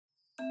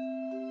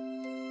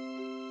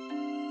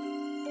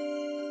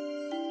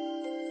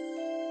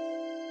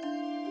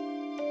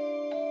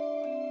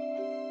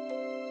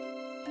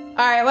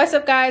Alright, what's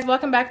up guys?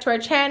 Welcome back to our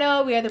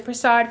channel. We are the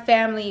Persaud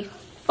family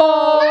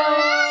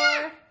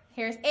 4.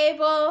 Here's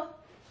Abel.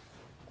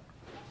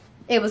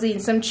 Abel's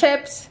eating some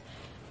chips.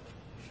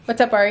 What's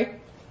up, Ari?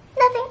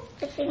 Nothing.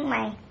 Just eating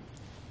my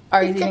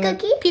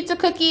pizza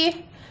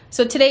cookie.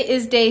 So today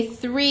is day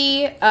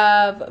 3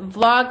 of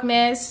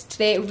Vlogmas.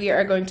 Today we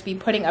are going to be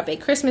putting up a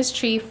Christmas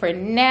tree for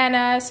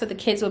Nana. So the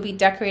kids will be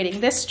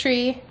decorating this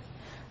tree.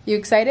 You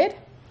excited?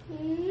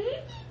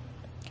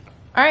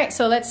 All right,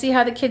 so let's see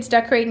how the kids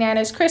decorate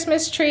Nana's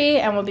Christmas tree,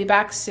 and we'll be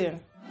back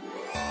soon.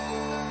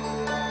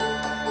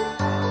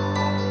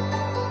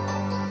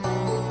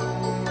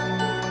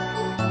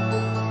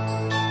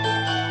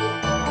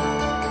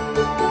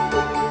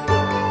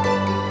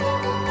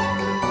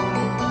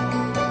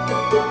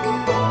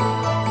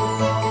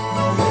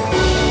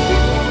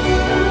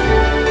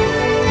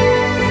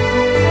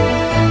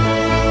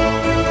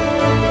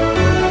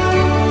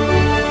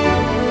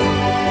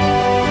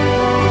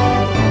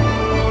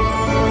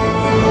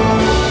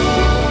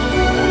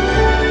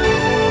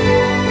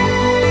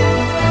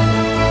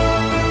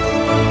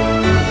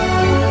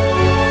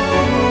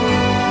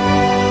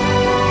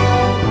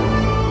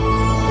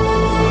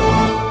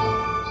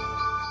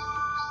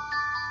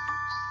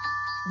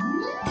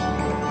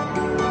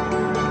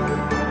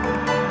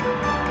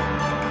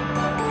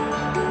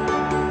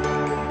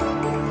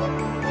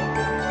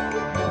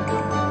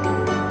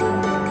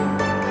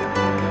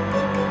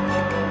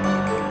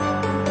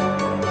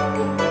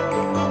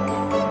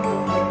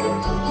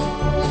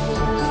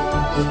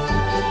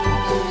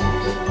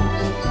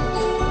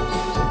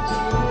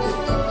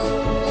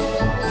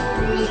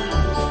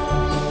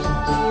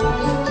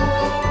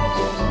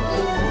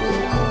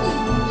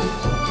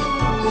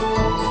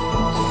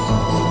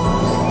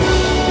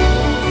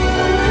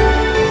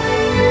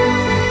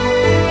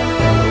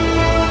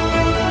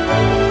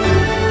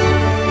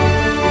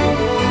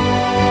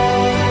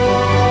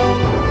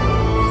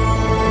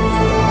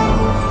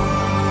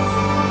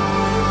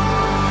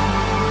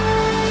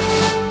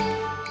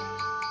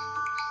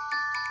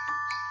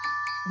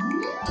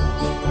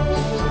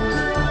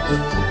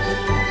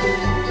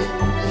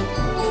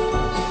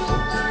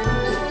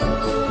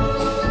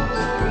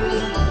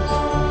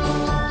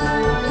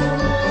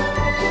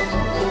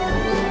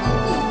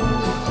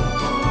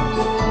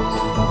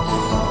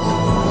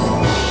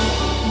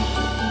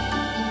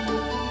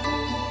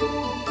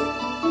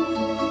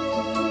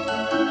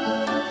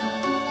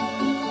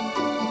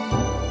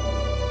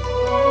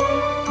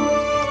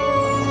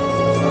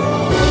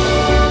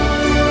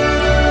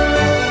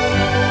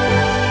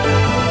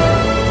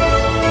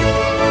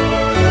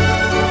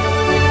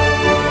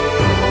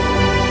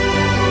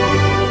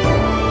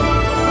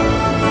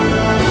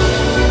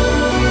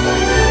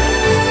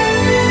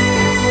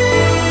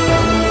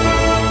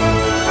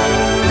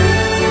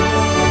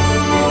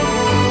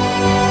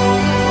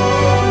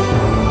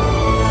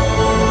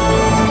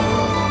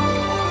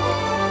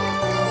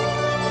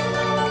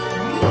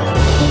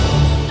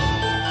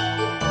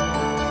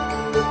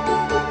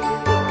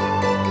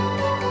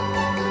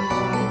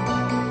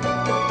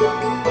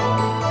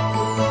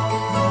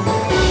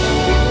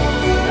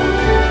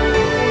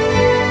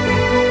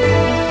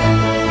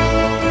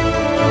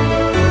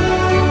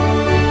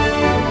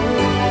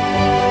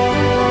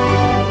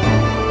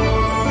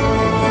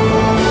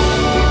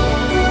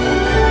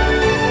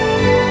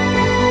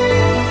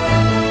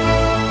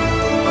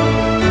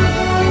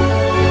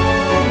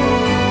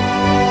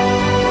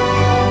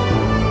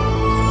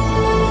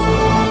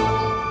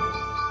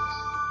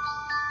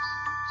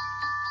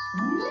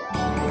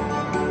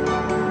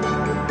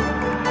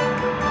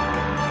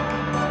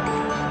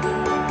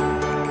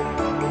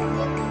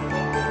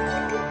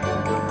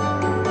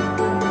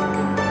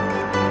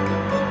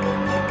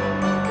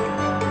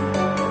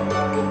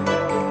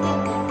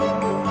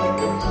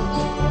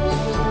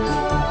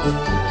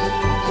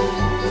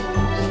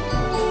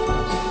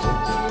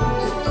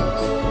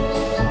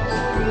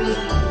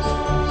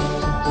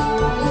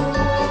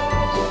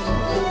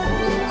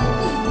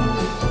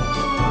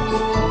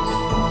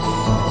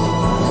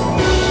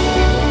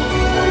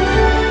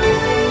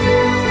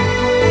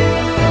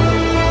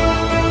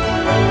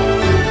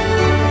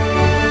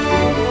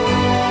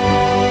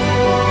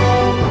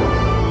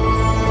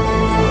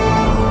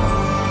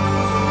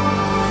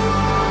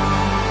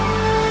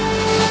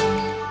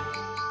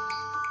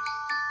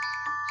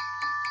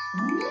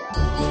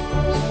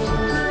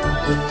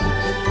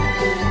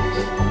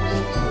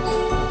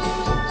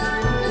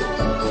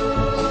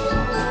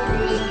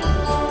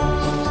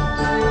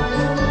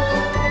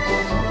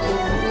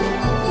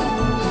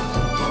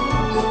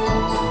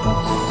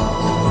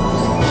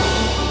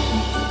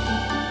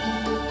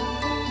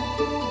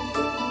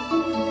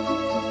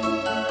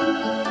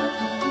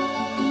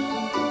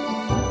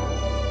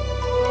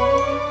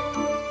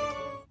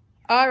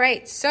 All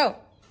right, so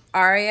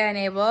Aria and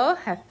Abel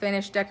have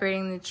finished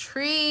decorating the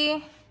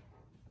tree.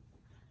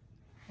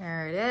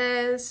 There it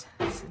is.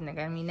 This is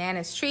gonna be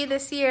Nana's tree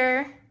this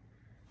year.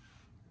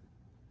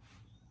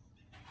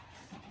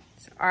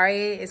 So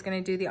Aria is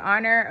gonna do the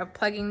honor of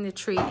plugging the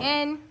tree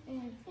in.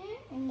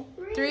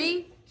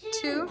 3,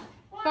 2,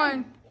 1.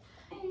 One.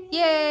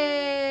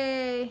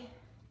 Yay!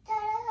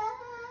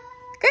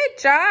 Good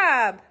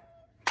job.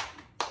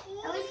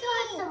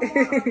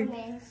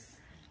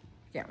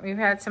 Yeah, we've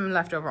had some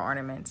leftover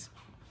ornaments.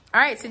 All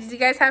right, so did you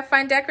guys have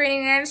fun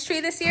decorating Nana's tree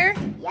this year?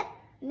 Yep.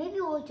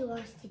 Maybe we'll do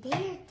ours today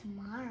or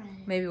tomorrow.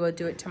 Maybe we'll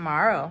do it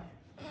tomorrow.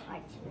 Or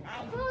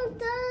tonight.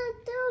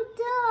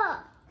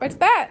 What's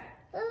that?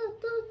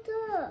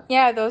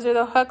 Yeah, those are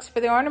the hooks for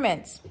the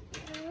ornaments.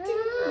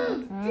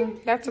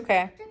 That's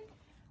okay.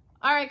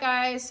 All right,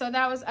 guys, so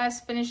that was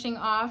us finishing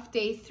off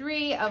day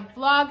 3 of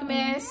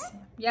Vlogmas.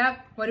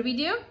 Yep, what did we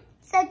do?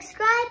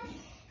 Subscribe,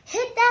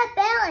 hit that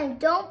bell, and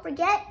don't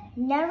forget,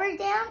 never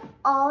down,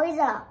 always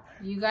up.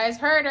 You guys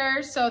heard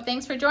her. So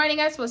thanks for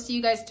joining us. We'll see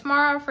you guys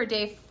tomorrow for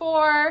day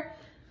 4.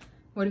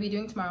 What are we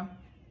doing tomorrow?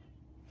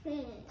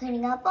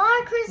 Putting up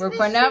our Christmas tree. We're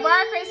putting up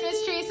our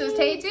Christmas tree, so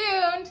stay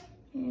tuned.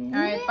 All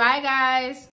right, bye, guys.